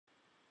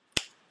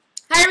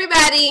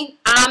everybody.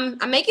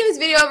 I'm making this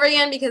video over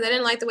again because I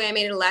didn't like the way I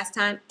made it last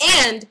time,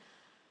 and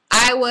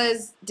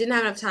didn't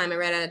have enough time. I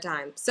ran out of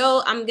time.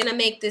 So I'm gonna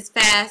make this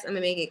fast. I'm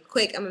gonna make it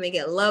quick. I'm gonna make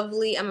it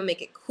lovely. I'm gonna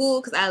make it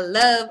cool because I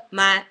love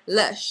my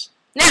Lush.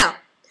 Now,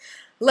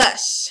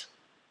 Lush.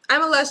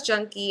 I'm a Lush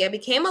junkie. I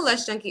became a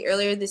Lush junkie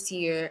earlier this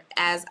year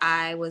as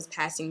I was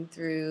passing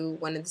through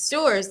one of the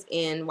stores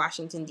in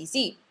Washington,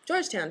 D.C.,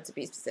 Georgetown to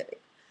be specific.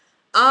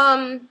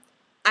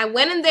 I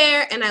went in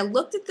there and I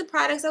looked at the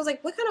products. I was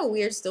like, what kind of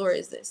weird store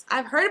is this?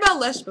 I've heard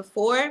about Lush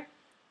before,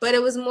 but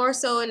it was more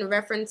so in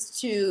reference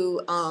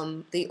to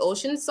the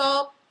ocean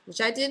salt, which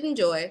I did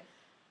enjoy,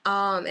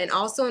 and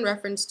also in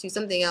reference to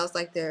something else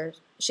like their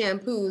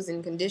shampoos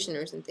and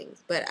conditioners and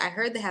things. But I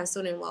heard they have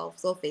sodium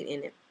lauryl sulfate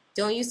in it.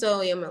 Don't use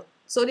sodium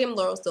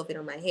lauryl sulfate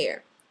on my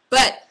hair.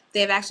 But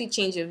they have actually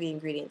changed the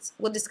ingredients.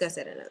 We'll discuss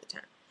that another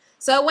time.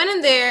 So I went in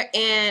there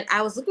and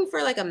I was looking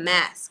for like a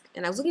mask,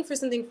 and I was looking for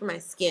something for my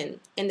skin.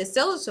 And the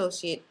sales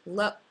associate,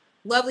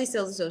 lovely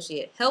sales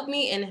associate, helped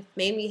me and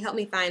help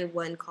me find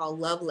one called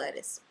Love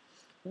Lettuce.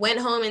 Went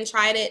home and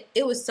tried it.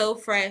 It was so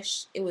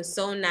fresh. It was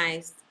so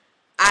nice.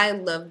 I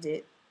loved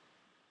it.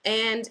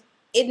 And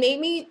it made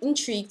me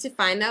intrigued to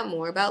find out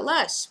more about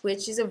Lush,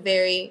 which is a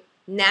very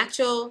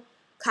natural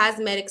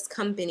cosmetics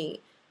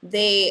company.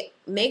 They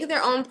make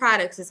their own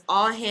products. It's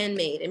all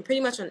handmade. And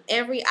pretty much on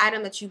every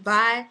item that you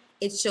buy,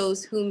 it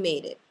shows who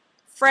made it.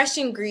 Fresh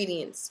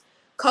ingredients,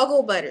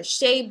 cocoa butter,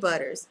 shea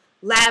butters,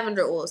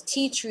 lavender oils,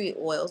 tea tree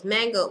oils,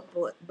 mango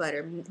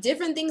butter,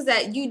 different things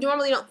that you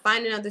normally don't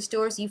find in other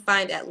stores, you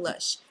find at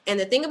Lush. And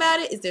the thing about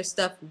it is their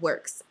stuff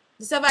works.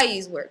 The stuff I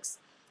use works.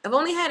 I've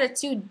only had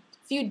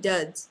few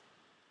duds.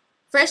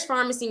 Fresh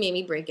Pharmacy made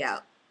me break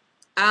out.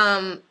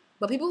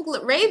 But people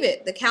rave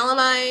it. The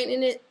calamine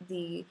in it,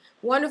 the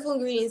wonderful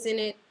ingredients in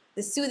it,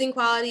 the soothing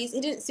qualities.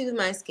 It didn't soothe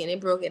my skin.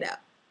 It broke it out.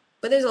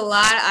 But there's a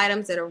lot of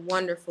items that are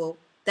wonderful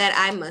that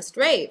I must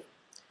rave.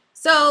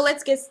 So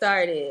let's get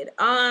started.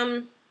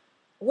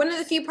 One of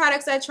the few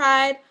products I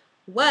tried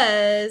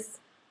was,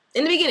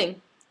 in the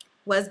beginning,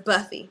 was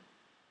Buffy.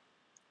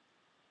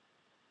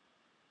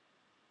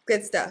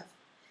 Good stuff.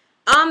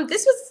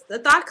 This was a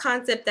thought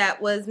concept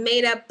that was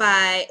made up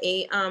by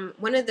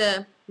one of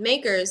the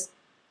makers,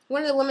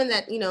 one of the women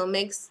that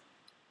makes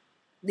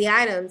the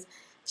items.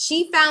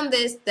 She found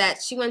this,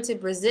 that she went to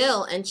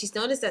Brazil and she's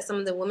noticed that some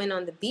of the women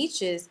on the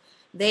beaches,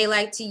 they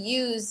like to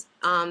use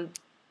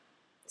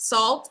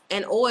salt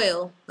and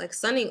oil, like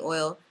sunning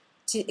oil,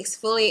 to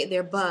exfoliate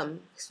their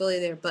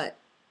exfoliate their butt,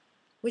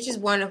 which is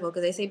wonderful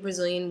because they say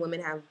Brazilian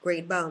women have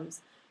great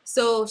bums.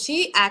 So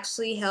she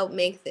actually helped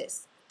make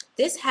this.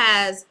 This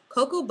has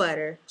cocoa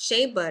butter,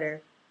 shea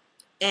butter,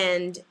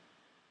 and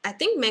I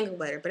think mango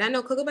butter, but I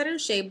know cocoa butter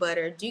and shea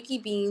butter,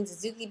 zucchini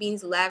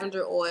beans,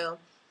 lavender oil.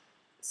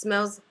 It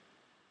smells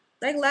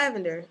like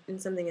lavender and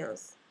something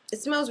else.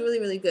 It smells really,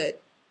 really good.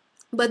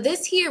 But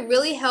this here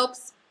really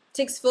helps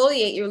to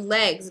exfoliate your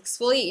legs,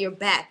 exfoliate your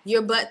back,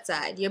 your butt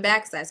side, your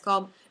back side. It's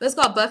called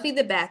Buffy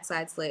the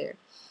Backside Slayer.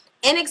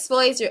 And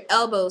exfoliates your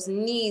elbows,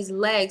 knees,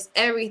 legs,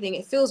 everything.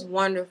 It feels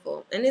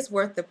wonderful, and it's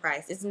worth the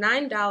price. It's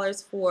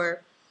 $9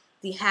 for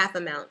the half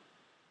amount,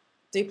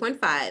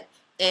 3.5,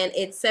 and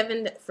it's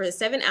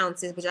 7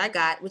 ounces, which I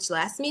got, which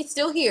lasts me. It's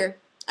still here.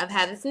 I've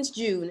had it since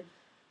June.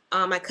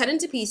 I cut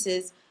into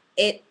pieces.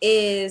 It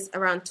is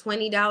around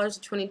 $20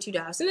 to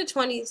 $22, in the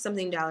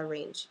 $20-something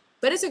range.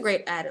 But it's a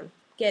great item.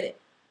 Get it.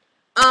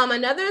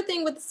 Another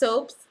thing with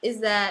soaps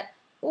is that,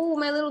 oh,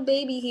 my little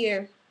baby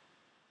here.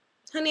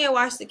 Honey, I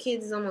Washed the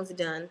Kids is almost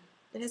done.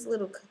 It has a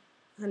little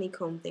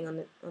honeycomb thing on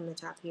the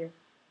top here.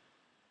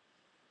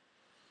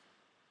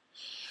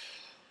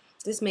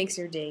 This makes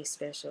your day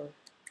special.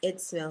 It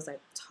smells like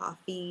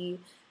toffee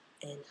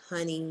and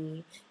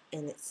honey,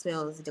 and it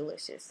smells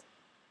delicious.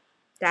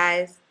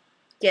 Guys,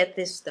 get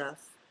this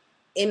stuff.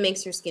 It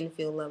makes your skin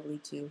feel lovely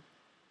too.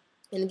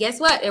 And guess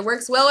what? It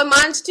works well with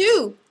Mange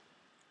too.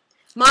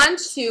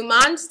 Mange too.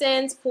 Mange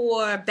stands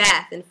for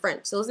bath in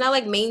French. So it's not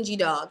like mangy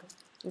dog.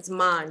 It's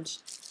Mange.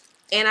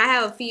 And I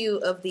have a few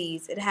of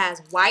these. It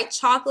has white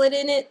chocolate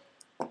in it.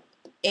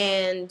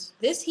 And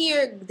this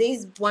here,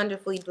 these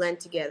wonderfully blend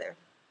together.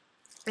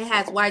 It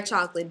has white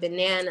chocolate,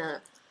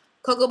 banana,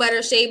 cocoa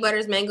butter, shea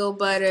butters, mango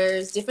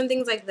butters, different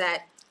things like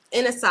that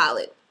in a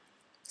solid.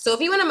 So if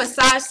you want to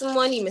massage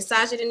someone, you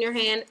massage it in your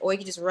hand, or you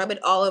can just rub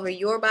it all over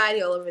your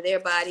body, all over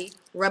their body,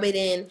 rub it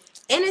in.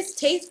 And it's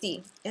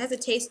tasty. It has a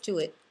taste to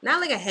it.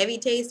 Not like a heavy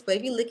taste, but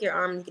if you lick your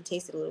arm, you can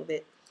taste it a little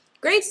bit.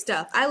 Great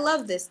stuff. I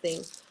love this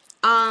thing.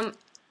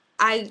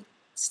 I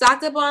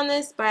stocked up on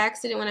this by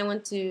accident when I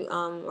went to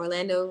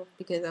Orlando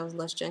because I was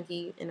Lush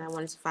junkie and I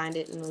wanted to find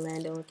it in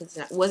Orlando because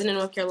it wasn't in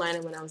North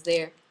Carolina when I was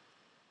there.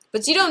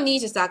 But you don't need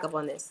to stock up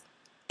on this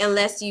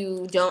unless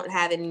you don't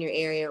have it in your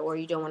area or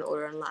you don't want to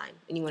order online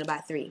and you want to buy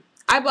 3.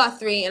 I bought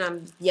 3 and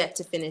I'm yet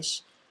to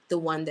finish the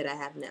one that I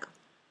have now.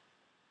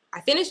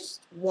 I finished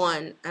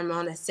one. I'm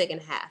on the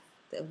second half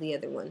of the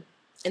other one.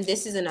 And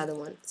this is another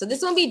one. So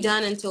this won't be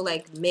done until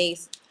like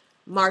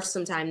March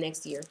sometime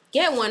next year.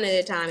 Get one at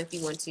a time if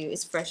you want to.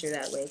 It's fresher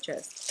that way,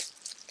 trust.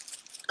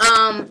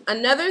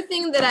 Another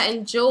thing that I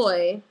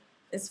enjoy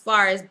as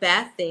far as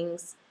bath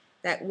things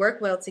that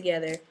work well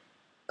together,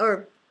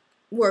 or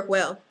work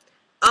well.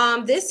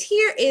 This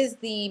here is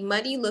the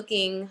muddy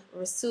looking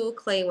Rasul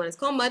clay one. It's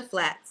called Mud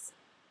Flats.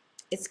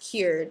 It's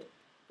cured.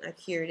 I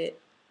cured it.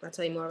 I'll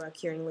tell you more about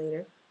curing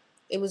later.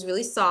 It was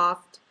really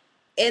soft.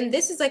 And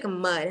this is like a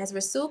mud. It has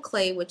Rasul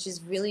clay, which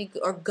is really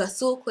good, or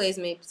Gasul clay, as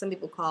some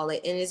people call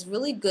it, and it's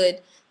really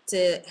good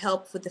to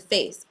help with the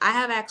face. I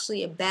have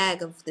actually a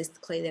bag of this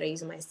clay that I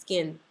use on my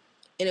skin,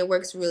 and it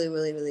works really,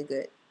 really, really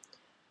good.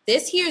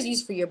 This here is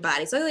used for your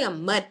body. It's like a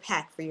mud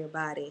pack for your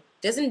body.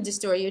 Doesn't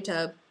destroy your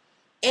tub,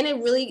 and it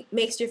really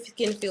makes your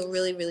skin feel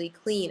really, really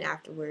clean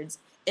afterwards.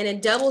 And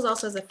it doubles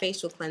also as a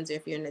facial cleanser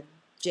if you're in a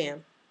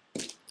jam.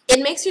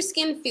 It makes your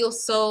skin feel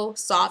so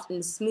soft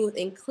and smooth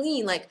and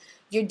clean, like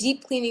you're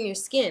deep cleaning your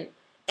skin.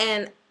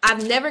 And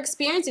I've never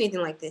experienced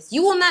anything like this.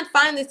 You will not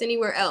find this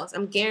anywhere else.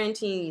 I'm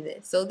guaranteeing you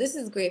this. So this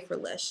is great for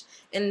Lush.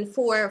 And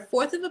for a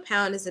fourth of a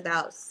pound is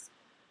about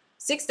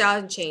 $6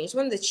 and change.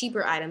 One of the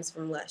cheaper items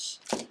from Lush.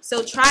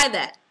 So try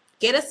that.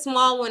 Get a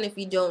small one if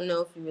you don't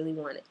know if you really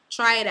want it.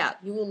 Try it out.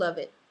 You will love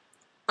it.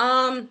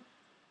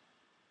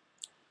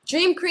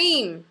 Dream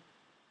Cream.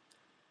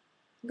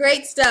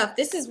 Great stuff.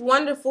 This is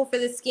wonderful for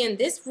the skin.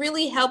 This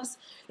really helps.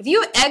 If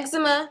you have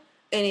eczema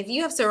and if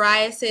you have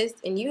psoriasis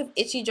and you have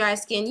itchy, dry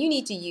skin, you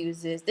need to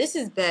use this. This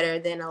is better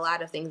than a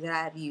lot of things that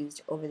I have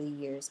used over the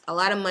years. A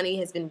lot of money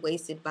has been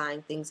wasted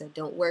buying things that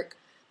don't work.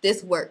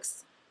 This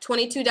works.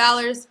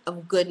 $22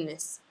 of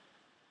goodness.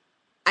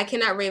 I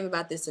cannot rave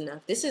about this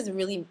enough. This has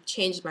really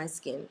changed my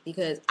skin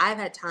because I've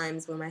had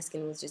times where my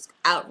skin was just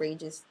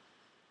outrageous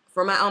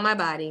on my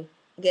body.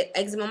 I get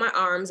eczema on my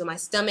arms, on my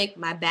stomach,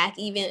 my back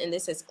even, and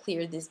this has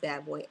cleared this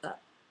bad boy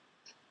up.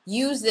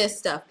 Use this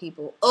stuff,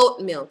 people. Oat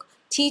milk,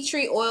 tea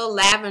tree oil,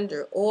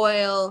 lavender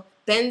oil,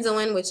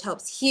 benzoin, which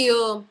helps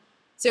heal,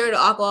 cereal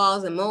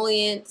alcohols,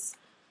 emollients,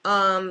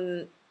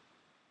 cocoa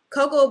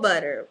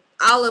butter,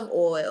 olive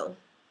oil,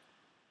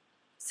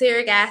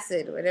 cereal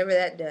acid, whatever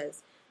that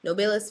does,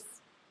 nobilis,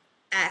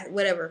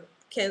 whatever,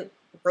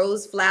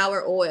 rose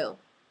flower oil.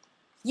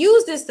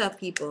 Use this stuff,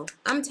 people.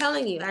 I'm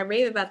telling you, I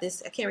rave about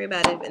this. I can't rave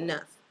about it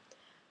enough.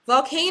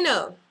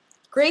 Volcano.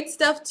 Great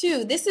stuff,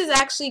 too. This is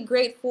actually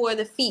great for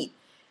the feet.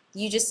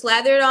 You just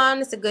slather it on.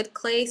 It's a good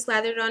clay.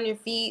 Slather it on your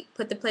feet.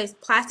 Put the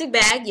plastic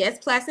bag. Yes,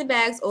 plastic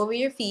bags over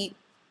your feet.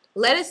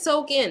 Let it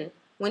soak in.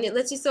 When it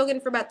lets you soak in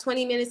for about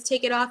 20 minutes,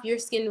 take it off. Your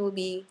skin will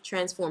be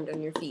transformed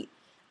on your feet.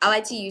 I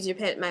like to use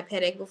my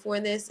pet egg before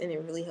this, and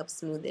it really helps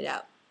smooth it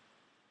out.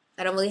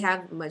 I don't really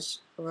have much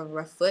of a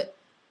rough foot,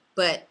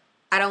 but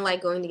I don't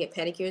like going to get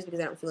pedicures because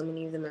I don't feel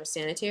many of them are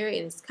sanitary,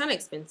 and it's kind of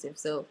expensive.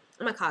 So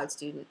I'm a college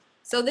student,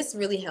 so this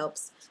really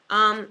helps.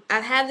 I've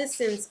had this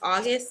since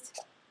August,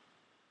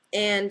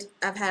 and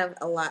I've had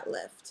a lot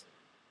left.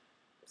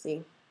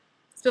 See,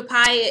 it's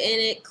papaya in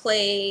it,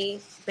 clay,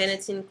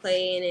 Benetton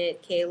clay in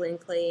it, kaolin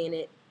clay in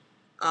it,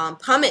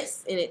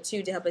 pumice in it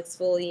too to help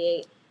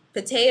exfoliate.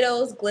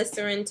 Potatoes,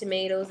 glycerin,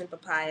 tomatoes, and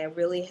papaya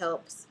really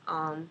helps.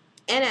 And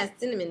has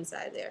cinnamon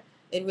inside there.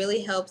 It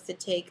really helps to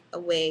take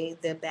away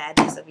the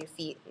badness of your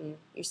feet and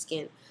your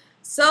skin.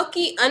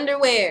 Silky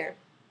underwear.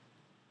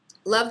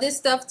 Love this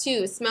stuff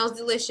too. It smells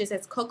delicious. It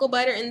has cocoa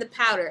butter in the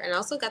powder. And I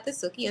also got the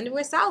Silky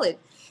Underwear Solid.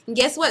 And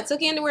guess what?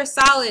 Silky Underwear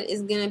Solid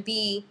is going to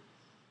be,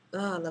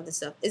 oh, I love this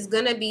stuff. It's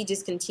going to be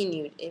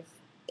discontinued if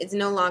it's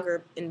no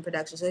longer in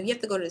production. So you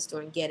have to go to the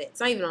store and get it. It's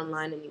not even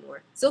online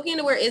anymore. Silky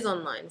Underwear is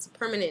online. It's a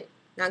permanent,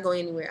 not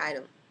going anywhere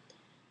item.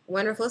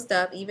 Wonderful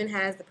stuff. Even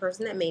has the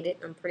person that made it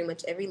on pretty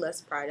much every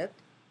Lush product.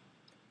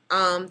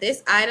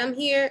 This item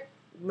here,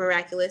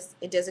 miraculous.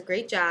 It does a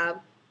great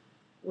job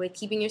with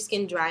keeping your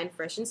skin dry and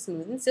fresh and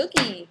smooth and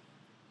silky.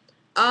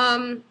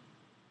 I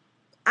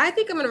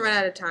think I'm going to run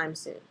out of time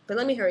soon, but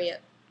let me hurry up.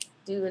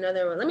 Do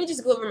another one. Let me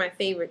just go over my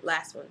favorite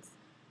last ones.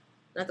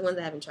 Not the ones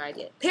I haven't tried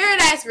yet.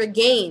 Paradise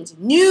Regained.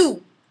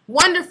 New.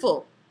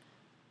 Wonderful.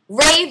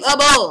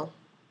 Raveable.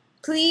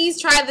 Please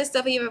try this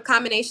stuff if you have a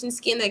combination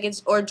skin that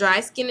gets, or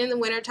dry skin in the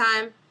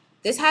wintertime.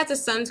 This has a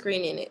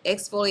sunscreen in it.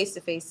 Exfoliates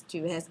the face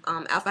too. It has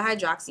alpha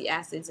hydroxy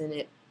acids in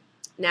it.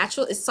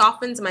 Natural. It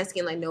softens my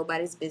skin like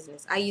nobody's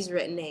business. I use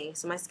Retin-A,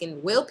 so my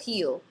skin will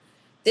peel.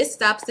 This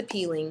stops the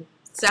peeling,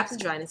 stops the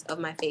dryness of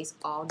my face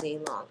all day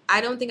long.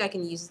 I don't think I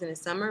can use this in the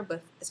summer,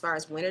 but as far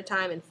as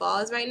wintertime and fall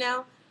is right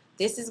now,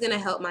 this is going to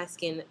help my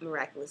skin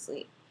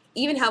miraculously.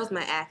 Even helps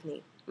my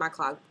acne, my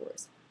clogged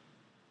pores.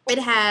 It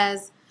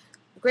has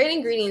great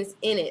ingredients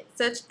in it,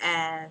 such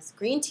as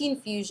green tea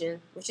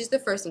infusion, which is the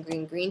first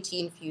ingredient, green tea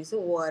infused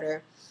with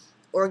water,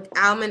 or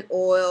almond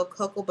oil,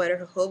 cocoa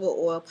butter, jojoba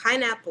oil,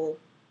 pineapple,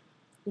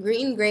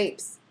 green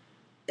grapes,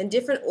 and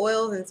different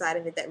oils inside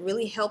of it that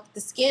really help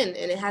the skin,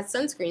 and it has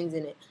sunscreens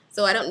in it.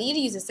 So I don't need to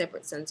use a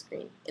separate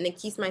sunscreen, and it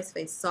keeps my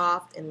face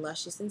soft and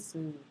luscious and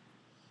smooth.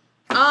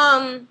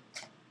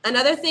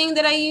 Another thing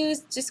that I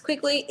use just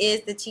quickly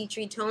is the tea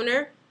tree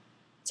toner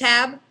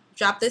tab.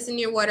 Drop this in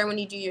your water when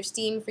you do your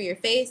steam for your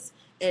face,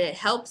 and it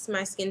helps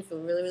my skin feel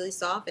really, really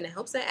soft, and it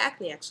helps that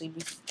acne actually.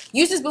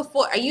 Use this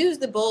before. I use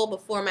the bowl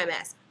before my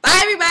mask. Bye,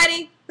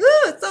 everybody.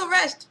 Ooh, it's so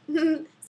rushed.